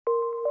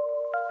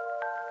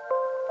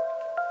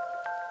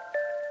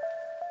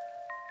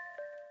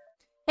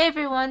Hey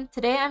everyone,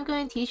 today I'm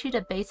going to teach you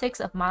the basics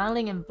of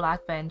modeling in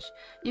Blockbench.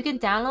 You can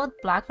download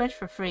Blockbench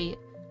for free.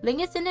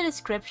 Link is in the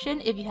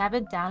description if you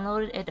haven't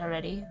downloaded it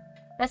already.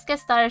 Let's get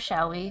started,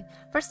 shall we?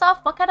 First off,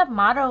 what kind of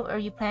model are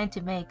you planning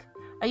to make?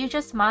 Are you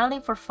just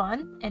modeling for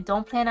fun and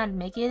don't plan on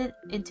making it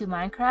into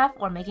Minecraft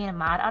or making a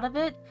mod out of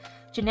it?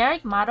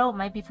 Generic model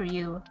might be for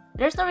you.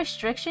 There's no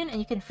restriction and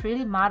you can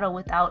freely model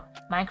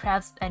without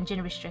Minecraft's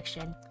engine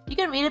restriction. You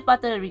can read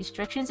about the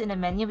restrictions in the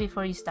menu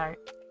before you start.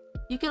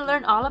 You can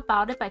learn all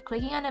about it by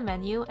clicking on the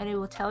menu and it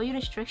will tell you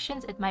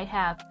restrictions it might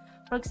have.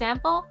 For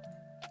example,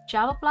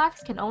 Java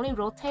blocks can only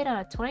rotate on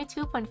a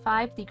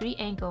 22.5-degree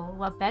angle,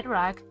 while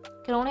Bedrock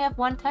can only have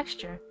one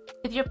texture.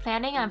 If you're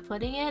planning on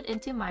putting it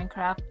into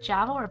Minecraft,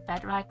 Java or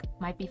Bedrock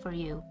might be for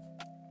you.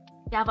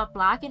 Java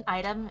block and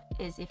item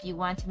is if you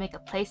want to make a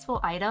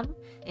placeful item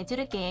into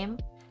the game.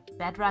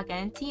 Bedrock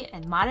entity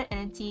and modded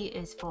entity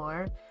is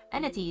for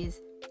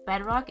entities.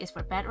 Bedrock is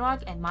for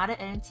Bedrock and modded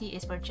entity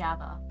is for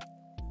Java.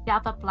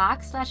 Java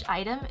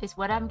block/item is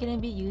what I'm going to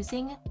be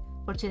using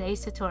for today's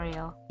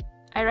tutorial.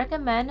 I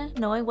recommend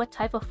knowing what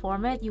type of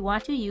format you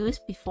want to use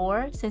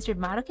before, since your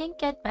model can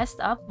get messed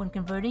up when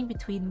converting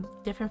between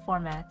different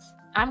formats.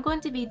 I'm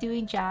going to be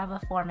doing Java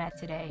format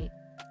today.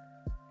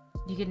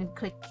 You can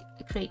click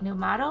create new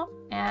model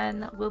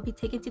and we'll be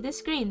taken to this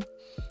screen.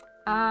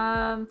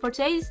 For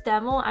today's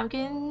demo, I'm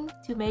going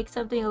to make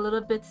something a little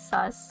bit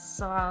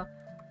sus.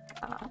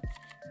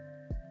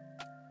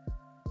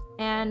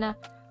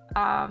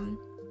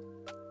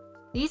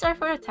 These are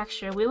for the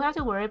texture. We won't have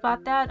to worry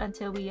about that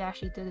until we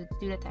actually do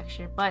the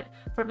texture. But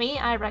for me,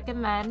 I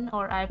recommend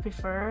or I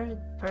prefer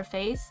per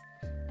face,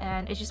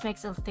 and it just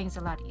makes things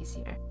a lot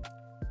easier.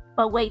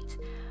 But wait,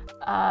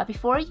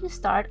 before you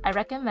start, I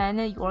recommend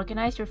that you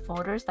organize your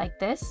folders like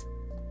this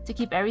to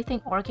keep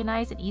everything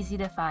organized and easy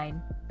to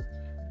find.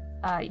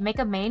 You make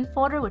a main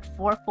folder with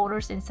 4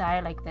 folders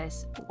inside like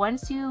this.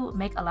 Once you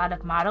make a lot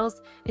of models,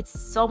 it's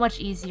so much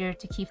easier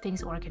to keep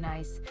things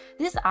organized.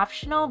 This is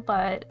optional,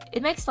 but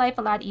it makes life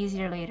a lot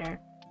easier later.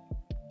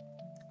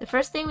 The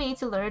first thing we need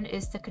to learn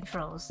is the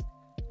controls.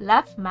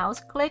 Left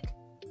mouse click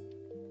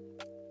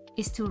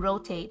is to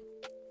rotate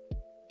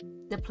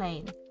the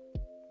plane.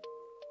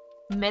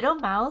 Middle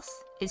mouse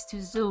is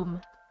to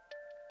zoom.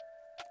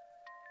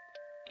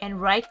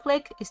 And right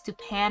click is to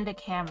pan the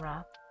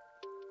camera.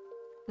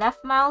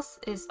 Left mouse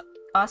is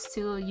us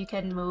to you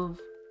can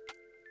move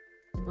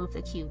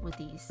the cube with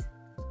these.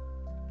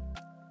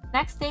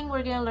 Next thing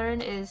we're gonna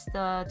learn is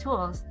the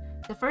tools.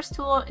 The first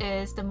tool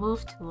is the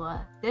move tool.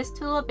 This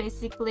tool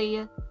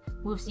basically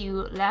moves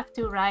you left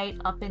to right,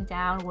 up and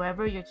down,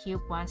 wherever your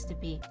cube wants to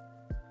be.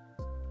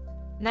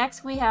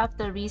 Next we have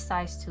the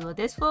resize tool.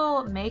 This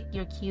will make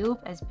your cube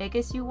as big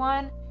as you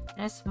want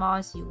and as small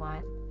as you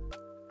want.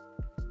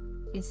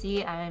 You can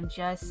see I am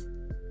just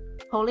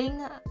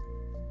pulling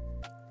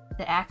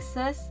the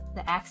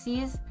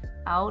axes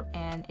out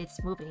and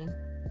it's moving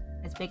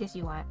as big as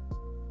you want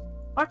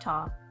or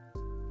tall.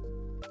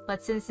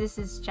 But since this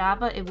is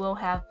Java, it will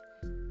have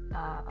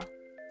a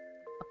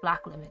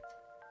block limit.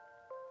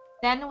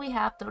 Then we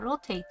have the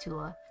rotate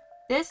tool.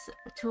 This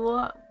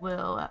tool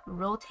will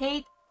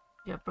rotate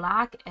your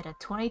block at a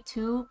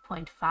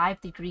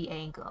 22.5-degree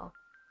angle.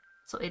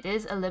 So it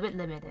is a little bit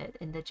limited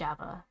in the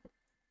Java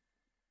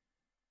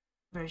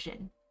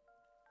version.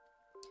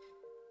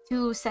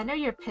 To center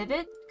your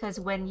pivot, because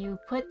when you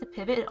put the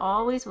pivot, it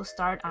always will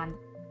start on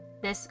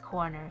this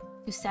corner.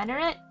 To center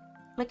it,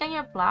 click on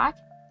your block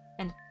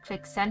and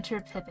click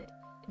center pivot.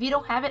 If you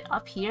don't have it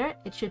up here,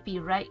 it should be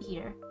right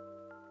here.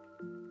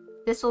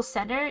 This will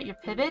center your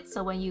pivot,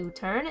 so when you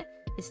turn,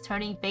 it's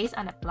turning based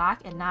on the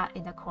block and not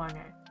in the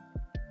corner.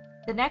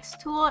 The next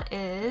tool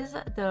is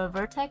the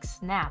vertex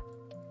snap.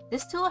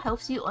 This tool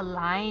helps you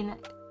align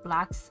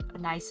blocks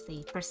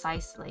nicely,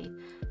 precisely.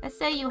 Let's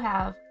say you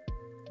have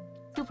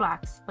 2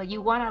 blocks, but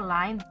you want to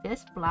align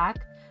this block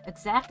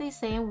exactly the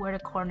same where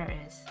the corner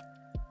is.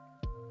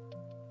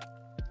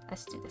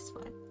 Let's do this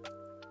one.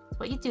 So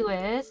what you do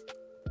is,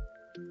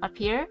 up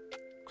here,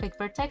 click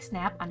vertex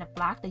snap on the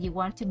block that you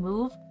want to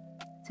move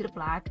to the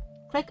block.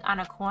 Click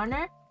on a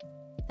corner,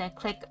 then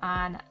click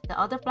on the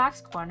other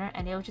block's corner,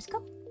 and it'll just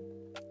go.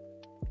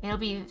 It'll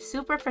be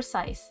super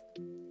precise.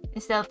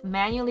 Instead of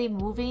manually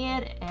moving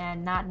it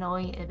and not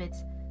knowing if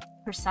it's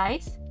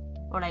precise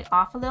or like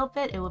off a little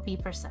bit, it will be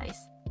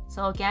precise.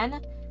 So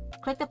again,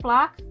 click the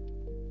block,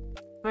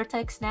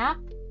 vertex snap,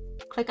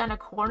 click on a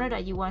corner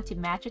that you want to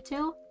match it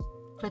to,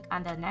 click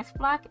on the next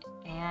block,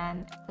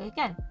 and click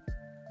again.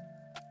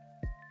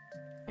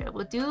 Here,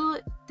 we'll do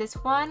this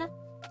one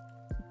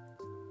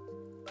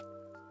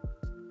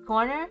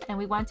corner, and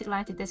we want to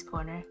align to this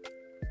corner.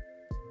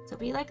 So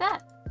be like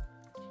that.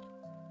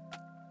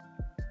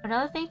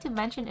 Another thing to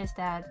mention is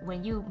that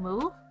when you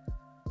move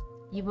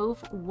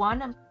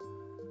 1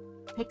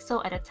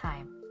 pixel at a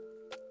time.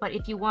 But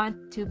if you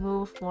want to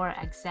move more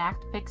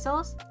exact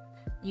pixels,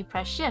 you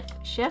press shift.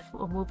 Shift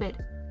will move it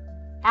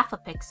half a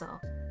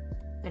pixel.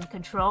 Then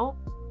control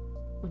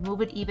will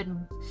move it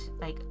even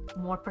like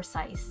more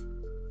precise.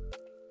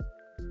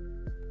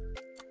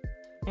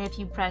 And if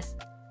you press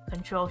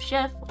Control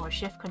Shift or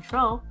Shift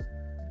Control,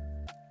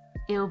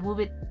 it will move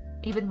it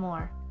even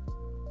more.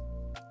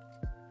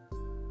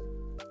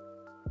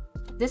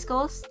 This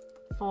goes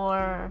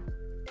for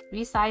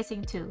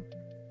resizing too.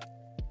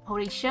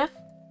 Holding Shift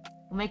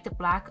will make the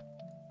black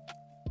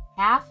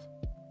half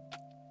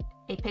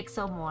a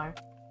pixel more,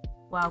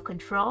 while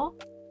Control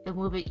will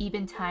move it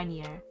even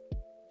tinier.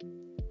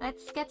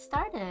 Let's get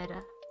started.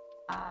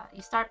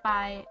 You start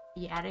by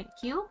adding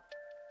cube,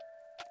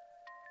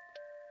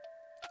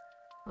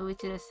 move it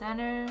to the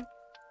center.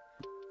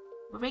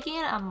 We're making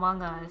it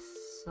Among Us,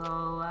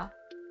 so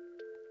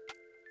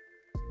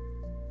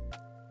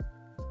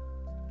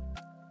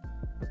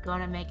we're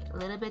gonna make it a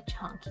little bit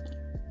chunky.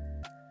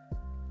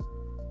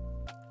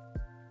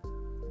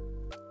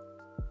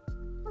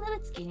 A little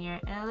bit skinnier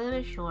and a little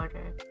bit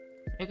shorter.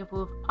 You can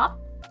move up,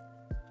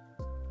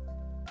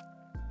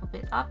 move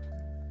it up,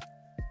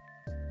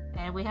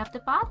 and we have the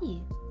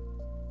body.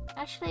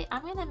 Actually,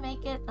 I'm gonna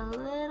make it a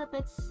little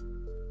bit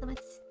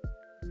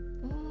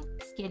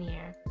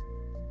skinnier.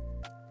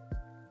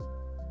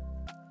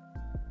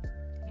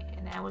 Okay,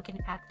 and now we can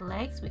add the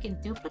legs. We can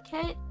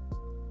duplicate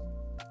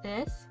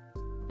this,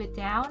 move it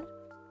down,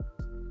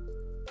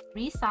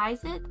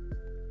 resize it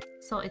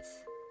so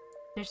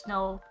there's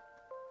no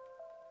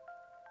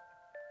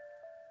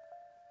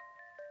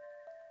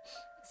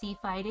Z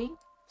fighting,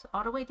 so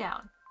all the way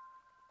down.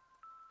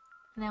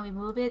 And then we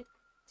move it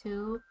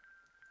to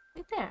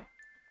right there.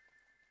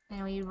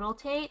 And we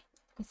rotate,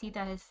 you can see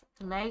that his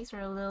legs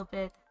are a little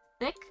bit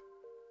thick,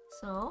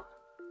 so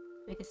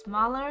make it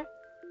smaller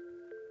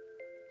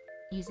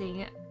using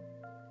it.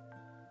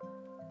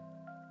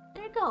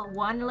 There you go,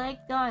 one leg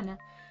done.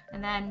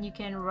 And then you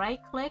can right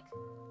click,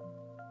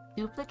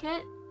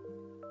 duplicate,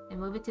 and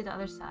move it to the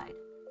other side.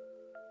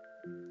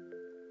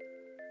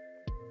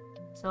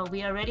 So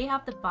we already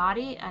have the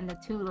body and the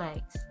two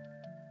legs.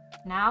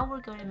 Now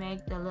we're going to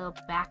make the little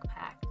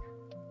backpack.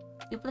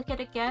 Duplicate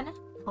again,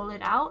 pull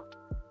it out,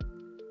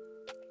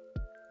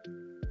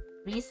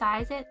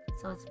 resize it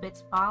so it's a bit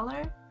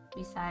smaller,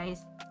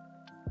 resize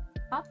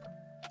up,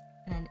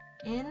 and then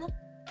in,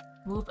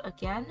 move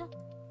again,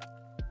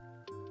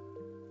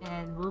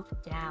 and move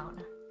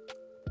down.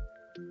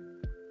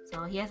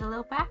 So he has a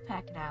little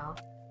backpack now.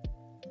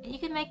 And you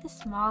can make this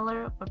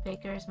smaller or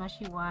bigger as much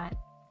as you want.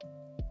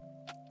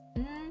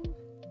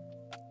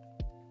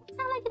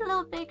 I like it a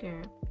little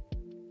bigger.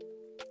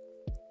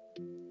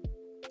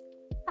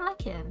 I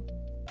like him.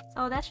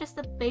 So that's just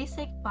the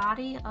basic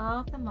body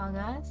of the Among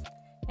Us.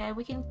 And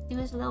we can do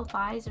his little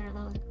visor,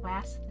 little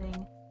glass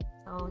thing.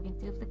 So we can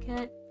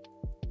duplicate,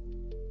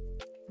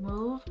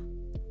 move,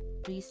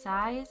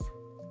 resize,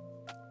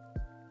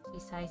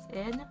 resize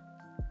in,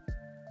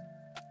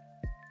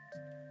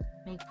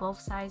 make both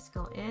sides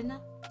go in,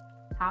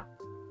 top,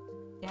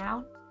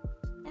 down,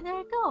 and there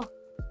we go.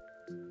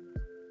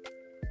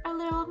 Our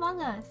little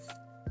Among Us.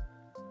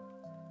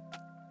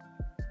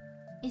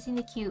 Isn't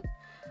it cute?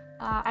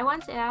 I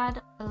want to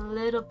add a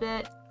little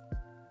bit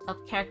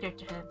of character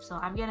to him, so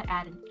I'm gonna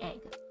add an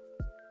egg.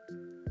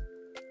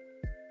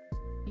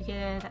 You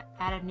can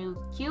add a new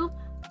cube,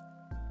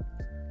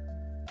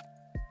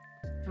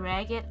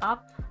 drag it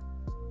up,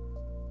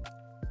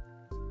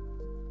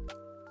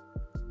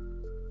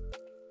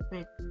 put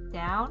it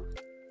down.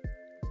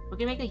 We're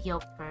gonna make the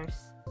yolk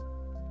first,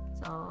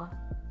 so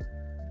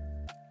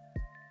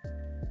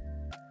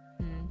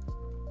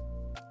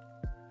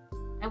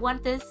I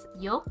want this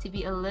yolk to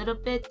be a little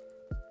bit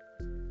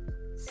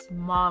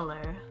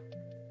smaller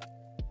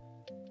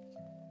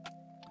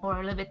or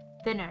a little bit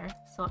thinner,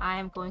 so I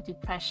am going to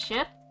press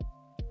shift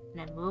and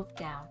then move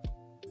down.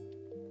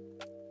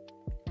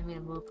 I'm gonna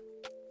move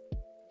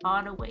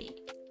all the way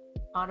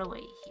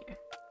here.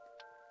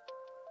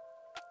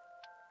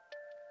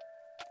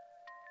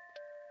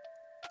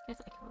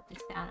 Guess I can move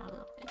this down a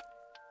little bit.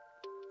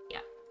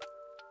 Yeah.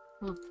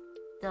 Move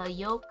the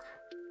yolk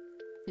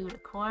to the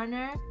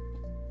corner.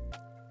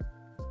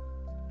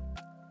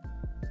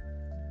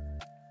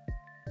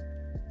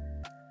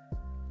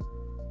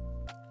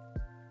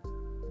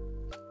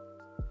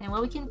 And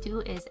what we can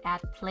do is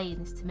add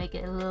planes to make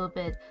it a little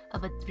bit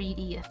of a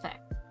 3D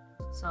effect.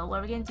 So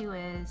what we're gonna do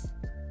is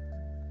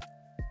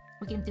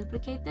we can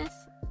duplicate this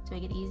to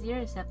make it easier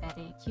instead of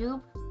adding a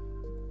cube.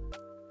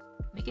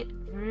 Make it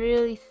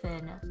really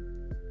thin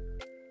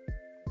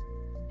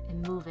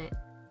and move it.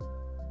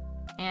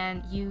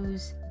 And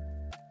use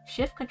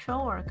Shift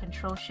Control or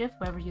Control Shift,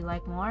 wherever you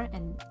like more,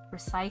 and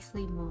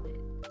precisely move it.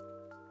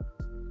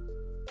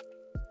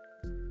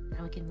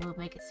 And we can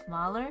make it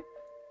smaller.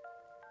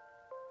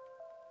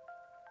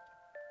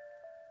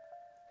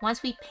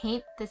 Once we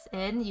paint this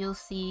in, you'll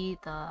see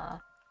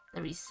the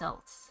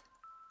results.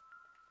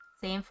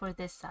 Same for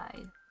this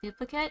side.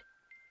 Duplicate,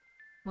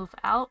 move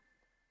out,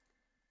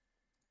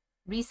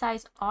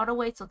 resize all the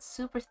way so it's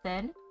super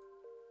thin,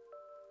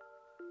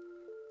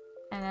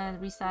 and then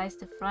resize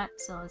the front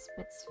so it's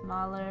a bit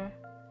smaller.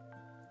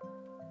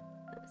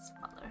 A bit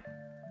smaller.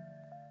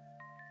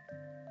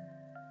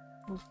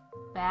 Move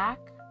back,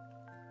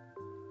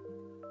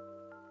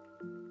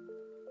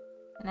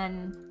 and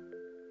then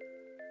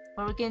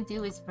what we're gonna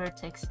do is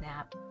vertex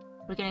snap.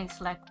 We're gonna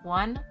select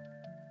one,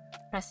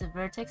 press the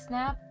vertex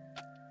snap,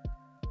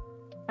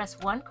 press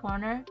one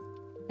corner,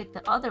 click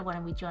the other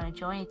one we want to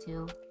join it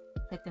to,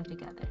 click them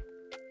together.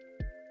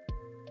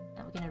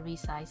 And we're gonna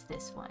resize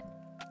this one.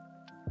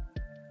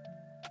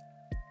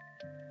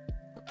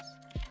 Oops.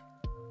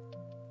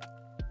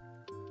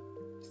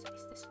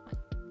 Resize this one.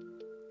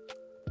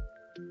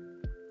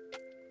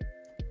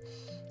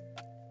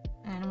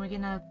 And we're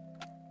gonna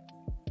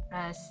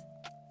press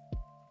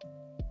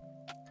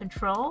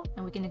Control,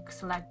 and we're gonna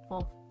select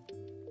both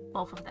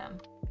of them.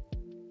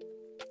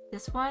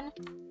 This one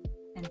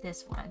and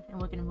this one,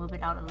 and we're gonna move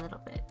it out a little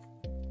bit.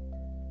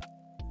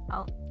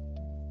 Out.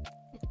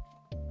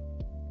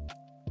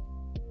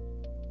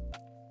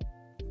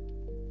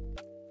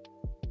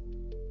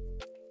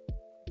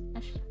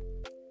 I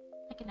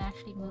can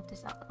actually move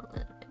this out a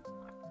little bit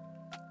more.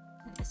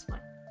 And this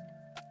one,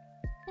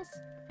 just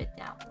a bit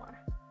down more.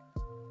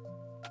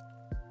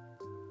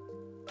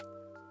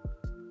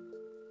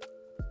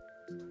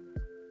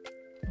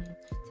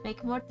 To make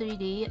it more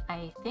 3D,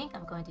 I think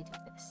I'm going to do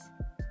this.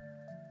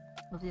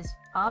 Move this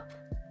up,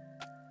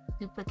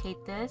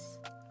 duplicate this,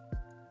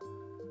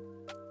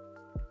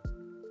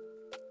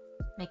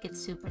 make it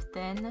super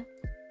thin.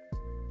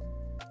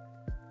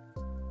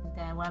 And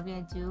then what I'm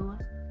going to do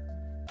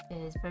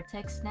is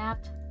vertex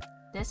snap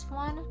this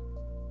one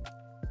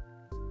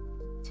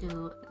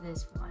to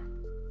this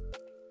one.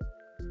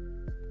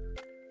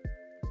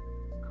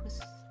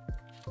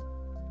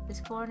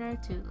 This corner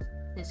to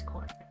this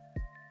corner.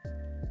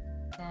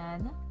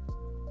 Then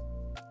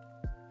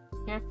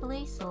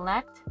carefully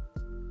select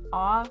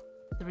all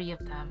three of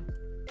them.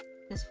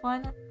 This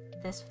one,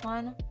 this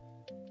one,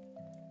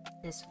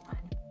 this one.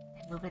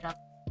 And move it up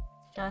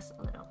just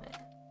a little bit.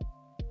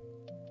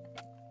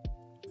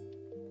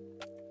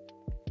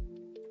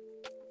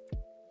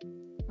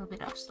 Move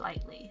it up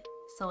slightly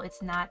so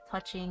it's not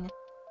touching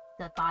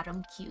the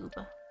bottom cube.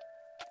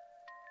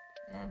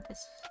 And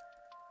this.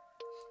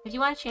 If you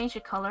want to change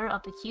the color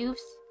of the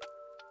cubes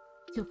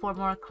for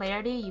more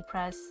clarity, you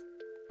press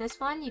this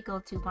one, you go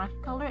to marker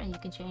color, and you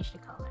can change the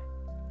color.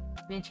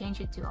 We can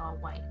change it to all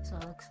white, so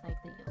it looks like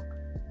the yolk.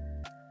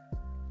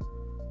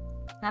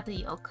 Not the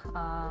yolk,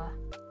 I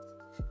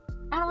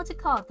don't know what's it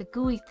called, the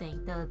gooey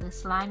thing, the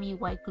slimy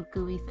white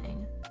gooey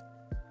thing.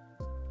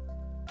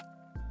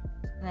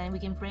 And then we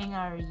can bring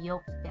our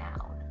yolk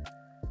down.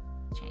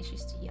 Change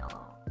this to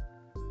yellow.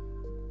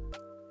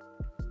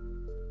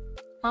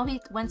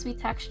 Once we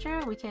texture,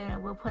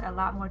 we'll put a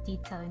lot more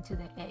detail into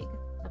the egg.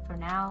 But for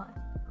now,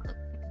 look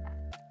like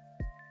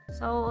that.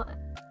 So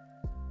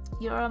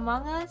your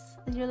Among Us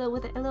with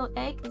a little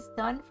egg is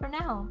done for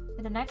now.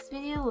 In the next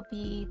video will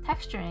be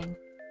texturing.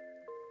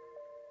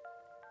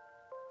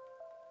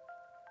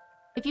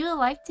 If you would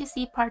like to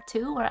see part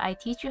 2 where I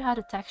teach you how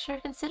to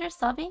texture, consider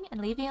subbing and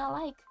leaving a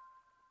like.